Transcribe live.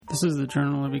This is the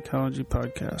Journal of Ecology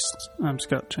podcast. I'm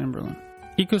Scott Chamberlain.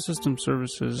 Ecosystem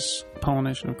services,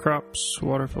 pollination of crops,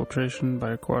 water filtration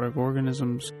by aquatic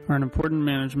organisms are an important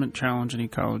management challenge in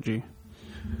ecology.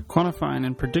 Quantifying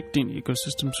and predicting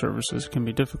ecosystem services can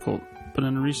be difficult, but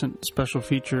in a recent special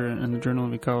feature in the Journal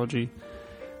of Ecology,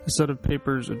 a set of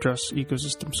papers address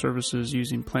ecosystem services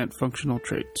using plant functional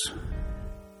traits.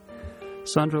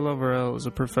 Sandra Lavarelle is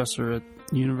a professor at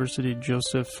University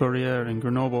Joseph Fourier in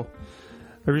Grenoble.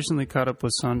 I recently caught up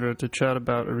with Sandra to chat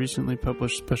about a recently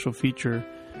published special feature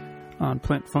on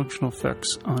plant functional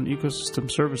effects on ecosystem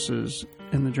services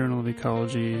in the Journal of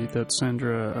Ecology that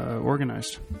Sandra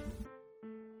organized.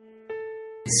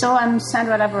 So I'm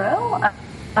Sandra Lavarelle.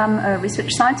 I'm a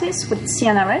research scientist with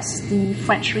CNRS, the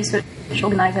French research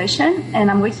organization,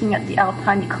 and I'm working at the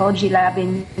Alpine Ecology Lab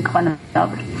in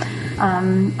Grenoble.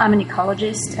 I'm an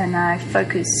ecologist, and I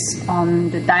focus on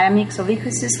the dynamics of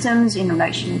ecosystems in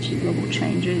relation to global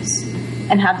changes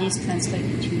and how these translate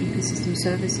into ecosystem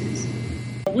services.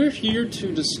 We're here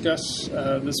to discuss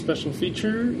the special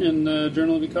feature in the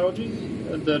Journal of Ecology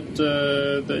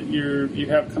that you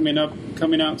have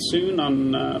coming out soon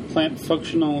on plant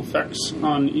functional effects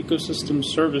on ecosystem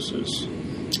services.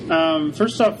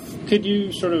 First off, could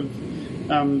you sort of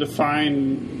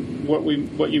define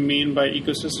what you mean by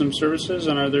ecosystem services,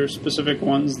 and are there specific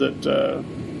ones that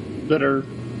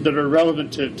are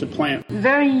relevant to plant?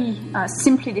 Very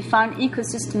simply defined,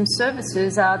 ecosystem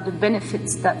services are the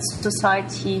benefits that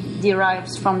society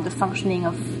derives from the functioning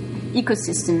of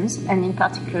ecosystems, and in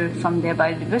particular from their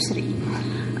biodiversity.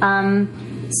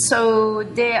 So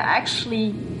they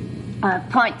actually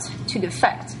point to the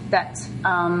fact that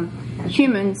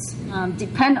humans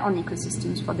depend on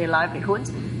ecosystems for their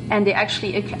livelihoods, and they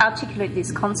actually articulate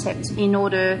this concept in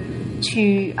order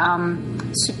to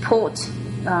support,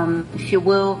 if you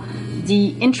will, the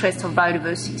interest of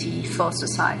biodiversity for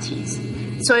societies.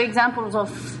 So examples of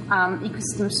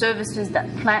ecosystem services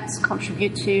that plants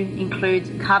contribute to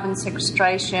include carbon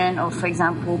sequestration, or, for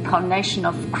example, pollination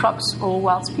of crops or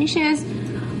wild species,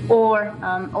 or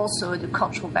also the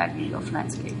cultural value of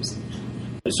landscapes.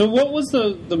 So what was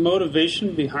the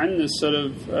motivation behind this set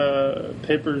of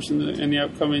papers in the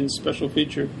upcoming special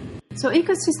feature? So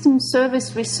ecosystem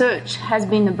service research has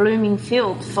been a blooming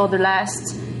field for the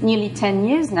last nearly 10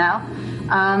 years now.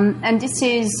 And this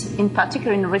is in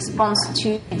particular in response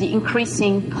to the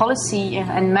increasing policy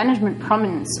and management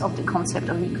prominence of the concept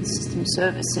of ecosystem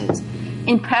services.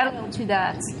 In parallel to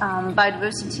that,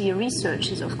 biodiversity research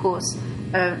is, of course,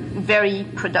 a very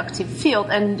productive field,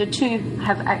 and the two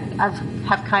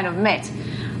have kind of met.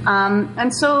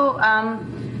 And so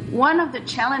one of the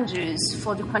challenges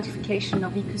for the quantification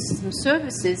of ecosystem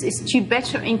services is to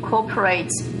better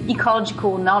incorporate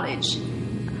ecological knowledge.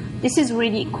 This is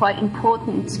really quite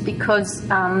important because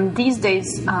these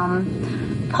days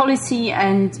policy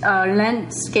and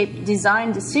landscape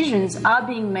design decisions are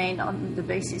being made on the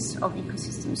basis of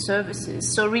ecosystem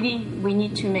services. So really we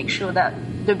need to make sure that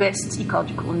the best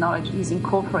ecological knowledge is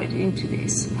incorporated into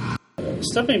this.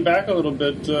 Stepping back a little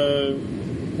bit,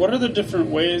 what are the different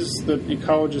ways that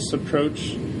ecologists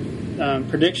approach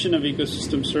prediction of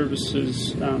ecosystem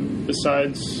services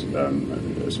besides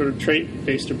a sort of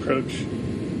trait-based approach?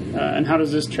 And how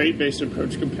does this trait-based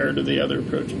approach compare to the other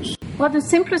approaches? Well, the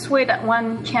simplest way that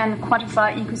one can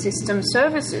quantify ecosystem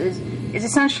services is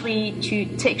essentially to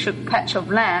take a patch of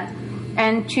land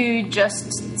and to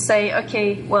just say,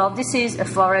 okay, well, this is a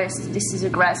forest, this is a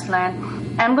grassland,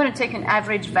 and I'm going to take an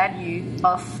average value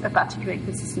of a particular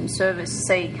ecosystem service,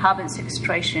 say carbon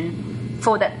sequestration,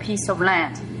 for that piece of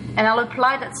land. And I'll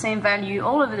apply that same value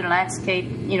all over the landscape,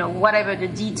 whatever the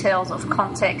details of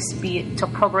context, be it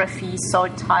topography,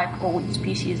 soil type, or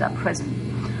species are present.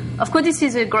 Of course, this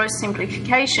is a gross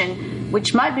simplification,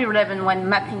 which might be relevant when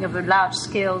mapping over large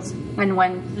scales and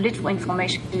when little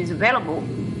information is available.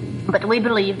 But we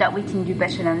believe that we can do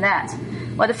better than that.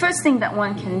 Well, the first thing that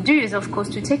one can do is, of course,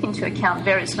 to take into account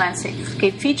various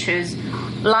landscape features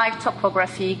like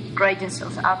topography, gradients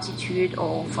of altitude,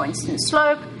 or, for instance,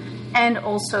 slope, and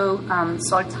also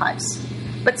soil types.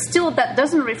 But still, that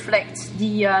doesn't reflect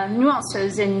the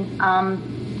nuances in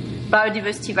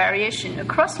biodiversity variation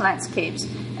across landscapes.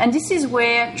 And this is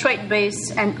where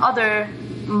trait-based and other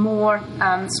more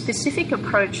specific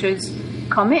approaches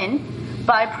come in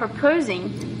by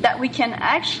proposing that we can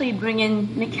actually bring in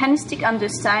mechanistic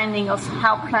understanding of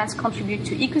how plants contribute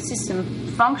to ecosystem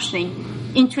functioning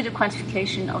into the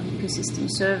quantification of ecosystem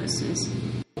services.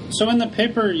 So in the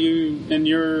paper, in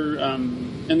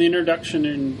the introduction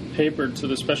and paper to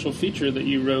the special feature that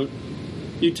you wrote,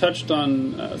 you touched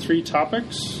on three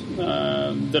topics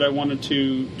that I wanted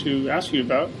to ask you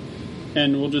about.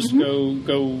 and we'll just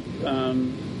go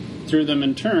through them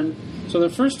in turn. So the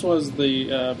first was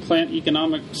the plant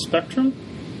economic spectrum,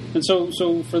 and so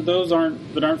for those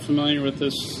that aren't familiar with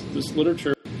this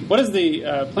literature, what is the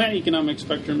plant economic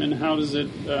spectrum, and how does it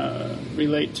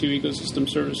relate to ecosystem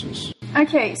services?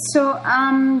 Okay, so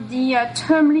the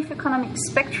term leaf economic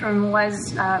spectrum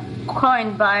was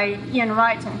coined by Ian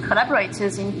Wright and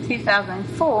collaborators in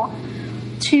 2004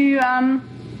 to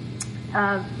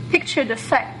picture the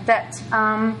fact that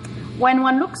when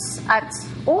one looks at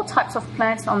all types of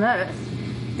plants on Earth,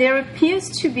 there appears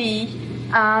to be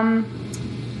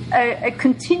a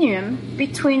continuum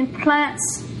between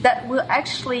plants that will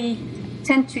actually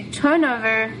tend to turn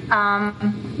over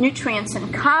nutrients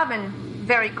and carbon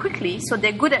very quickly, so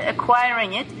they're good at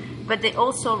acquiring it, but they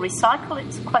also recycle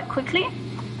it quite quickly.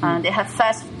 They have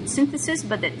fast synthesis,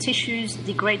 but their tissues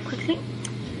degrade quickly.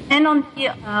 And on the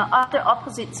other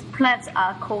opposite, plants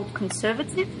are called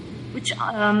conservative, which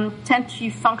tend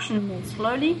to function more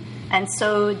slowly, and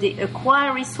so they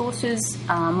acquire resources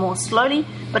more slowly,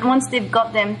 but once they've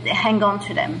got them, they hang on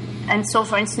to them. And so,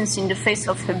 for instance, in the face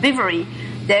of herbivory,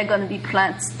 there are going to be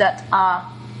plants that are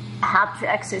hard to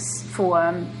access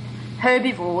for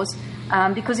herbivores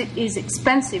because it is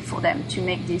expensive for them to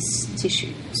make these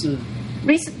tissues.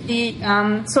 Recently,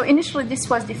 so initially this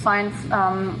was defined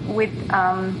with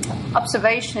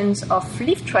observations of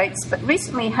leaf traits, but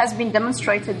recently it has been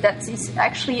demonstrated that this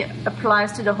actually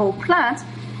applies to the whole plant,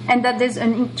 and that there's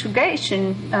an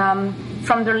integration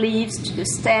from the leaves to the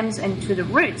stems and to the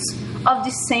roots of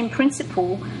this same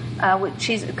principle, which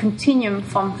is a continuum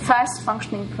from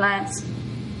fast-functioning plants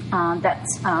that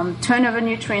turn over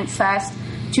nutrients fast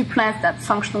to plants that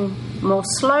function more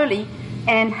slowly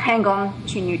and hang on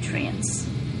to nutrients.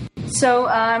 So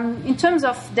in terms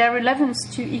of their relevance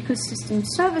to ecosystem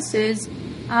services,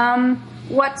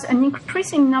 what an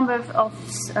increasing number of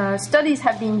studies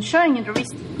have been showing in the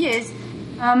recent years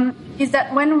is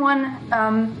that when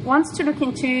one wants to look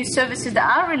into services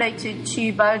that are related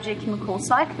to biogeochemical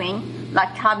cycling,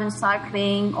 like carbon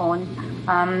cycling or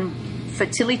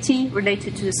fertility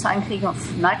related to the cycling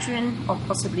of nitrogen or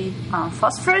possibly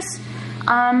phosphorus,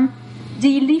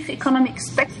 the leaf economic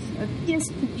spectrum appears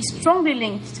to be strongly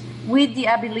linked with the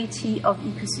ability of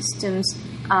ecosystems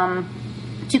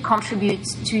to contribute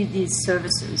to these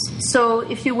services. So,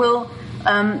 if you will,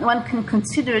 one can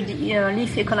consider the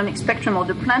leaf economic spectrum or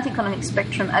the plant economic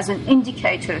spectrum as an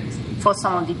indicator for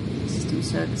some of the ecosystem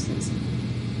services.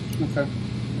 Okay.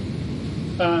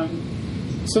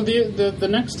 So the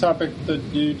next topic that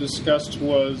you discussed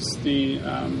was the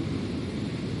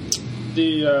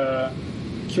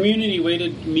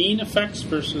community-weighted mean effects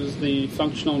versus the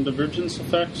functional divergence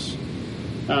effects.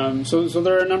 So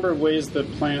there are a number of ways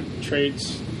that plant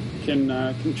traits can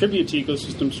contribute to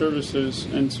ecosystem services,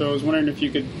 and so I was wondering if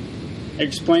you could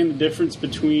explain the difference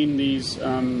between these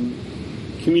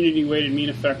community-weighted mean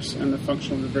effects and the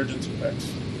functional divergence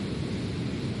effects.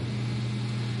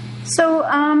 So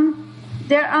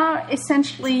there are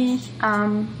essentially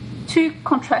two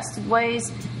contrasted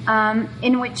ways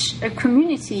in which a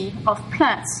community of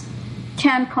plants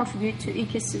can contribute to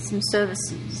ecosystem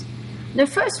services. The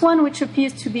first one, which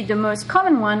appears to be the most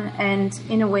common one and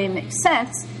in a way makes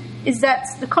sense, is that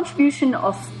the contribution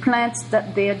of plants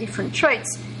that bear different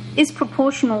traits is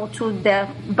proportional to their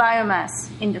biomass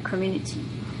in the community.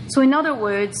 So in other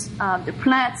words, the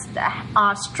plants that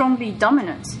are strongly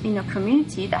dominant in a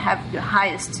community, that have the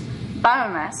highest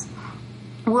biomass,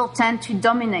 will tend to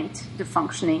dominate the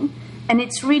functioning, and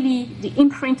it's really the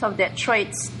imprint of their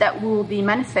traits that will be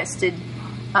manifested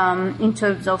in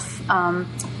terms of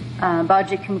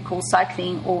biogeochemical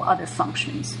cycling or other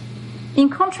functions. In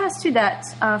contrast to that,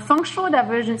 functional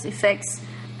divergence effects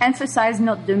emphasize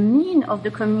not the mean of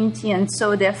the community and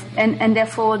so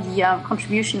therefore the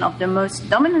contribution of the most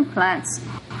dominant plants,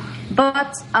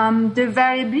 but the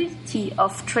variability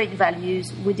of trait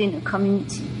values within a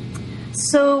community.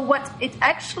 So what it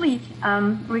actually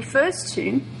refers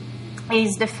to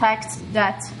is the fact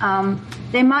that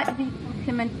there might be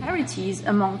complementarities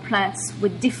among plants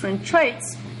with different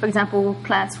traits. For example,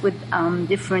 plants with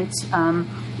different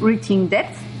rooting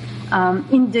depth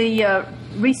in the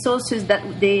resources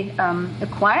that they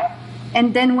acquire,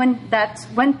 and then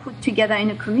when put together in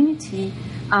a community,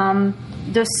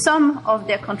 the sum of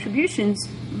their contributions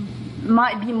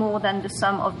might be more than the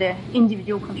sum of their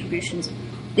individual contributions.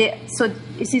 So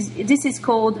this is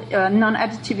called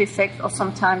non-additive effect or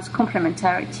sometimes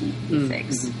complementarity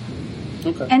effects. Mm-hmm.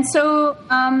 Okay. And so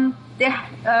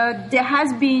there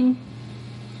has been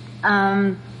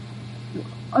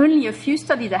only a few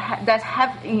studies that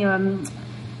have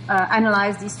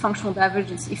analyzed these functional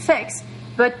divergence effects,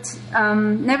 But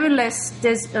nevertheless,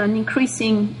 there's an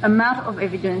increasing amount of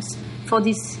evidence for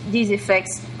these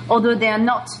effects, although they are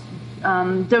not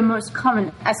the most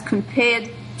common as compared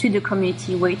to the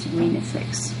community-weighted mean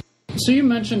effects. So you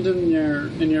mentioned in your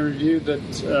review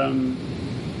that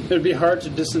it would be hard to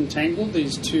disentangle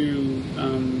these two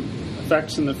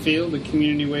effects in the field, the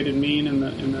community-weighted mean and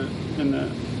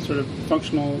the sort of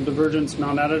functional divergence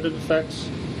non-additive effects.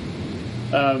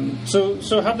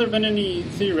 So have there been any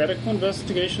theoretical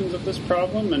investigations of this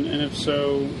problem, and if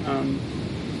so,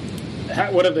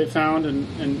 what have they found,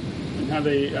 and have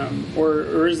they,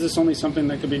 or is this only something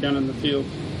that could be done in the field?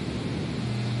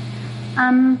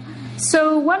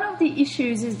 So one of the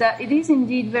issues is that it is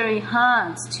indeed very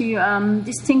hard to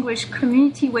distinguish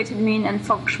community-weighted mean and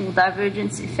functional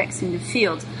divergence effects in the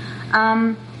field.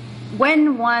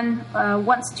 When one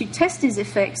wants to test these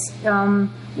effects,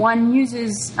 one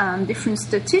uses different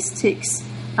statistics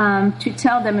to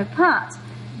tell them apart.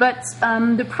 But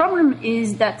the problem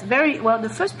is that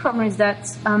the first problem is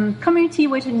that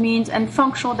community-weighted means and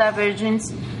functional divergence,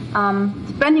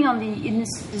 depending on the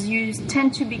indices used,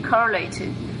 tend to be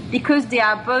correlated because they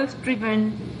are both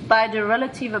driven by the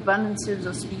relative abundances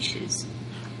of species.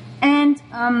 And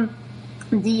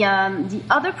the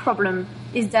other problem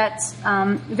is that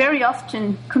very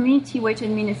often community-weighted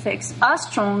mean effects are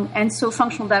strong, and so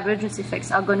functional divergence effects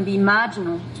are going to be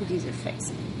marginal to these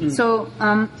effects. So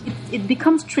it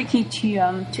becomes tricky to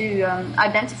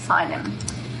identify them.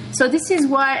 So this is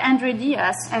why Andre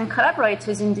Diaz and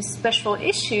collaborators in this special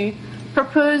issue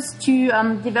proposed to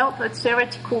develop a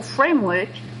theoretical framework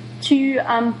to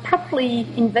properly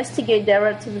investigate their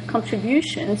relative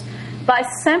contributions by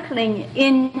sampling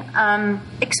in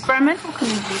experimental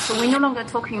communities. So we're no longer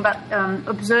talking about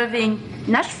observing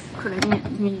natural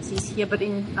communities here, but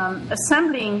in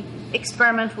assembling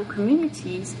experimental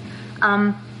communities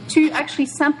to actually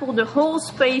sample the whole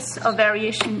space of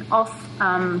variation of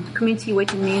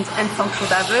community-weighted means and functional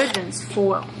divergence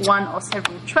for one or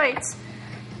several traits,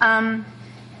 and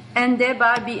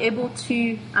thereby be able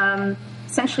to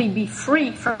essentially be free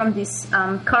from this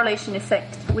correlation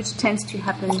effect, which tends to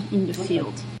happen in the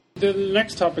field. The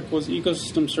next topic was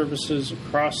ecosystem services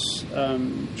across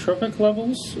trophic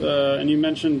levels, and you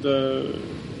mentioned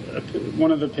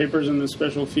one of the papers in the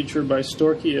special feature by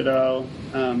Storky et al.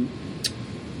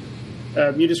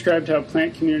 You described how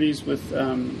plant communities with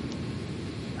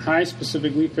high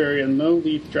specific leaf area and low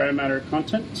leaf dry matter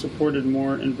content supported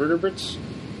more invertebrates,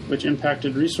 which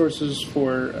impacted resources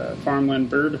for farmland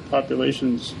bird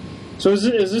populations. So is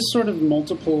this sort of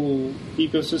multiple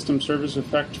ecosystem service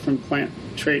effect from plant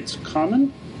traits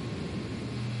common?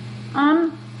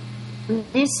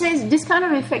 This kind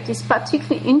of effect is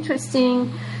particularly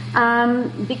interesting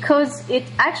because it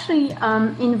actually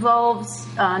involves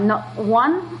not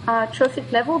one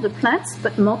trophic level, the plants,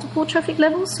 but multiple trophic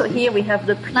levels. So here we have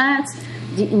the plants,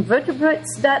 the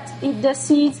invertebrates that eat their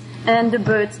seeds, and the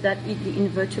birds that eat the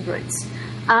invertebrates.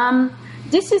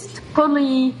 This is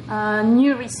totally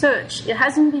new research. It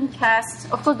hasn't been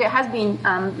cast. Of course, there has been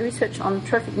research on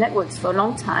trophic networks for a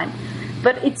long time,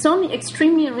 but it's only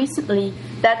extremely recently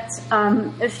that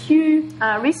a few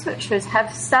researchers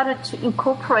have started to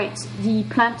incorporate the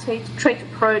plant trait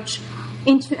approach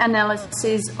into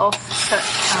analysis of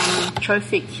such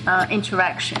trophic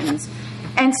interactions.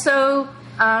 And so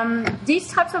these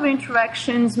types of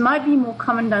interactions might be more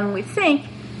common than we think,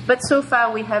 but so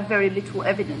far we have very little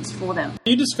evidence for them.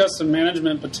 You discussed the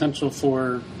management potential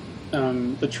for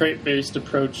the trait-based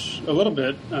approach a little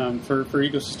bit for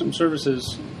ecosystem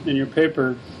services in your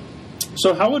paper.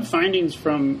 So how would findings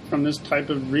from this type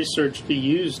of research be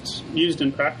used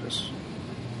in practice?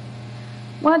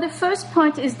 Well, the first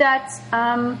point is that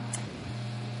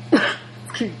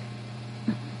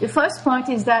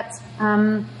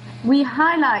we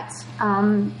highlight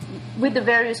with the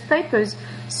various papers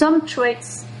some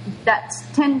traits that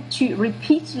tend to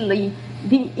repeatedly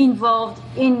be involved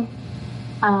in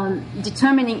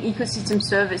determining ecosystem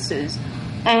services.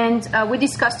 And we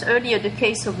discussed earlier the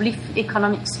case of leaf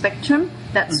economic spectrum.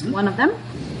 That's one of them.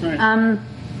 Right.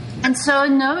 And so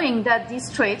knowing that these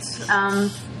traits,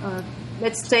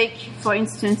 let's take, for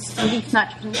instance, leaf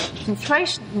nitrogen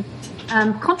concentration,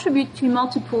 contribute to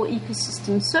multiple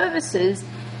ecosystem services,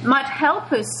 might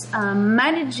help us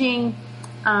managing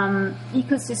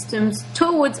ecosystems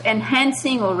towards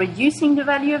enhancing or reducing the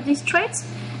value of these traits,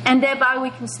 and thereby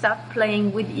we can start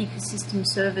playing with ecosystem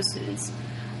services.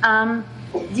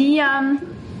 The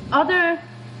other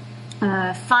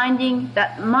finding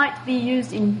that might be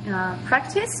used in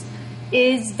practice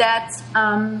is that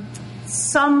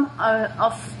some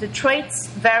of the traits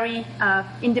vary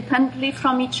independently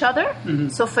from each other. Mm-hmm.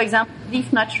 So, for example,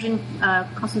 leaf nitrogen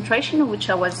concentration, which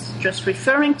I was just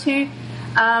referring to,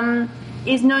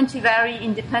 is known to vary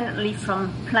independently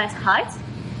from plant height.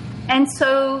 And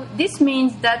so this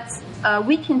means that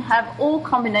we can have all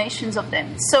combinations of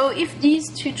them. So if these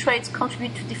two traits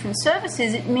contribute to different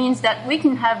services, it means that we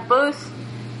can have both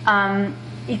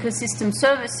ecosystem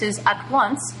services at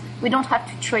once. We don't have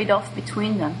to trade off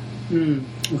between them.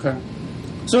 Okay.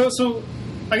 So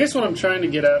I guess what I'm trying to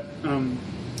get at,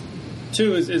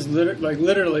 too, is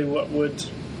literally what would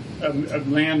a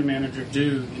land manager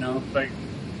do, you know? Like,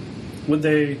 would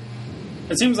they...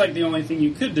 It seems like the only thing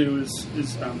you could do is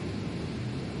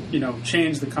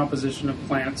change the composition of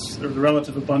plants or the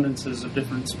relative abundances of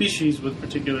different species with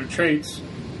particular traits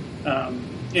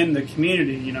in the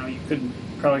community. You know, you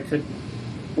probably couldn't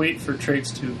wait for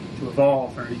traits to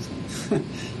evolve or anything.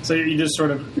 So you just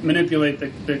sort of manipulate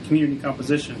the community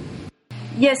composition.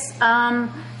 Yes.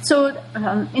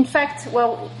 In fact,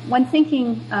 when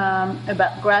thinking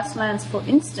about grasslands, for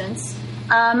instance,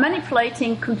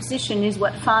 manipulating composition is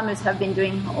what farmers have been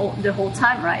doing the whole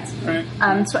time, right?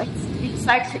 Right. So in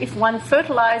fact, if one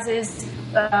fertilizes,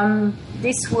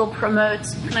 this will promote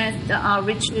plants that are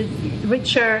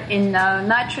richer in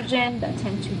nitrogen, that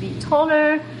tend to be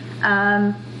taller.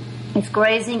 If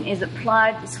grazing is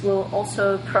applied, this will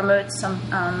also promote some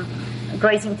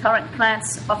grazing tolerant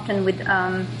plants, often with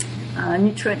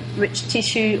nutrient-rich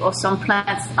tissue, or some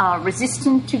plants are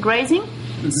resistant to grazing.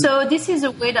 Mm-hmm. So this is a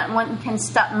way that one can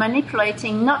start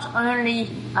manipulating not only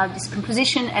this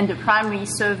composition and the primary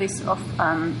service of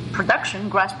production,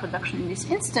 grass production in this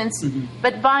instance, mm-hmm.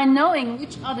 but by knowing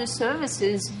which other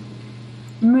services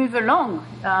move along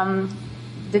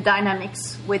the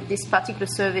dynamics with this particular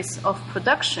service of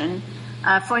production.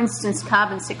 For instance,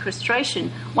 carbon sequestration,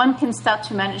 one can start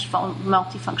to manage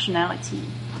multifunctionality.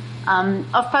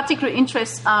 Of particular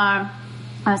interest are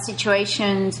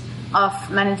situations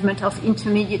of management of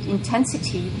intermediate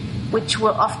intensity, which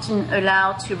will often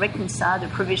allow to reconcile the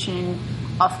provision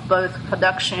of both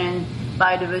production,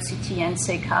 biodiversity, and,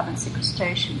 say, carbon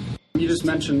sequestration. You just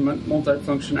mentioned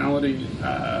multifunctionality.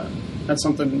 That's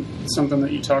something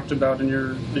that you talked about in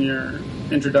your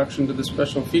introduction to the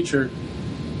special feature.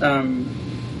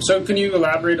 So can you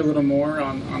elaborate a little more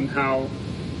on how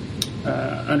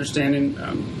understanding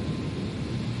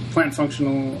plant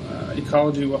functional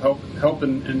ecology will help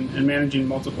in managing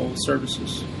multiple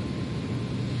services?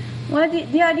 Well,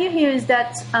 the idea here is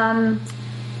that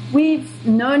we've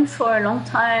known for a long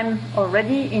time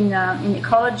already in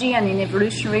ecology and in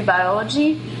evolutionary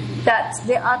biology that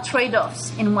there are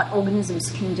trade-offs in what organisms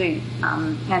can do,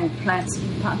 and plants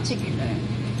in particular.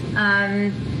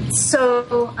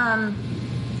 So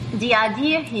the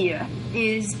idea here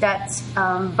is that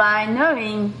by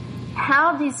knowing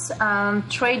how these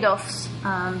trade-offs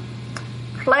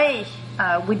play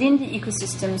within the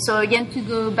ecosystem. So again, to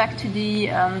go back to the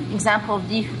example of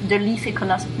the leaf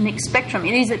economic spectrum,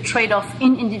 it is a trade-off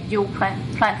in individual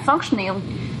plant functioning,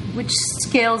 which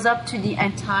scales up to the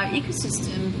entire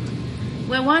ecosystem,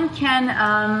 where one can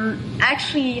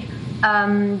actually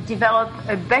develop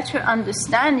a better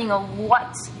understanding of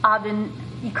what are the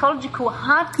ecological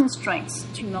hard constraints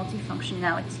to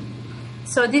multifunctionality.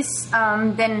 So this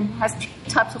then has two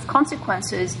types of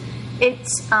consequences. It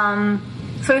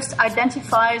first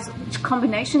identifies which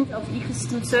combinations of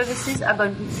ecosystem services are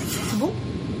going to be acceptable,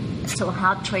 so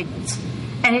hard trade-offs.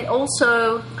 And it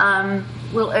also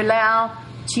will allow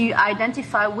to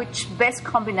identify which best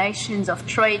combinations of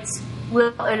traits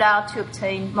will allow to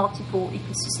obtain multiple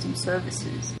ecosystem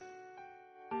services.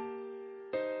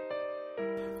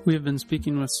 We have been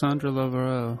speaking with Sandra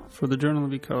Lavarelle for the Journal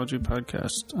of Ecology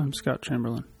podcast. I'm Scott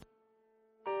Chamberlain.